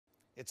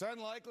It's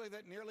unlikely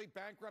that nearly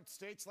bankrupt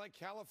states like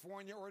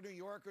California or New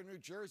York or New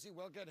Jersey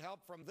will get help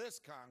from this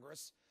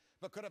Congress.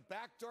 But could a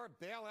backdoor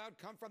bailout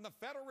come from the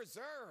Federal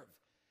Reserve?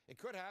 It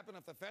could happen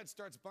if the Fed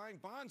starts buying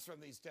bonds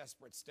from these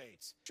desperate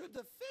states. Should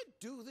the Fed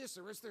do this,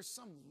 or is there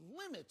some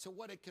limit to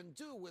what it can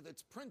do with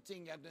its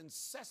printing and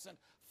incessant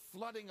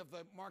flooding of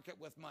the market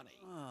with money?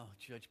 Oh,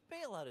 Judge,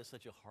 bailout is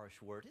such a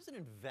harsh word. Isn't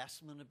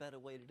investment a better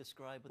way to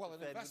describe what the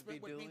Fed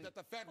investment would be doing? Mean that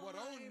the Fed would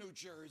own New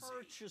Jersey.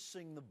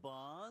 Purchasing the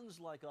bonds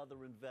like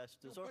other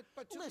investors.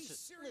 But to be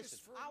serious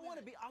for a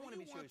minute, I want to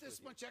be serious. Do you want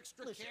this much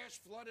extra cash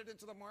flooded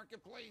into the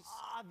marketplace?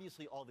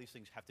 Obviously, all these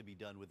things have to be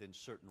done within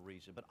certain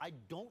reason, but I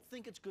don't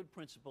think it's good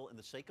principle in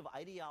the sake of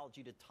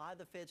ideology to tie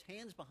the Fed's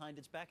hands behind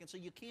its back and say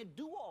you can't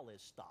do all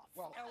this stuff.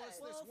 Well, Ellis,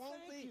 this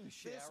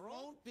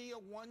won't be a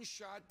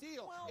one-shot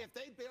deal. Well, if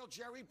they bail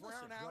Jerry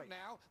Brown out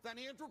now, then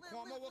Andrew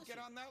Cuomo will get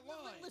on that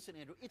line. Listen,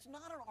 Andrew, it's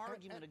not an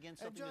argument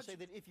against something to say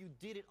that if you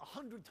did it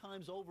 100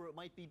 times over, it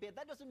might be bad.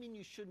 That doesn't mean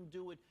you shouldn't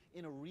do it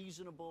in a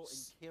reasonable and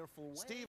careful way.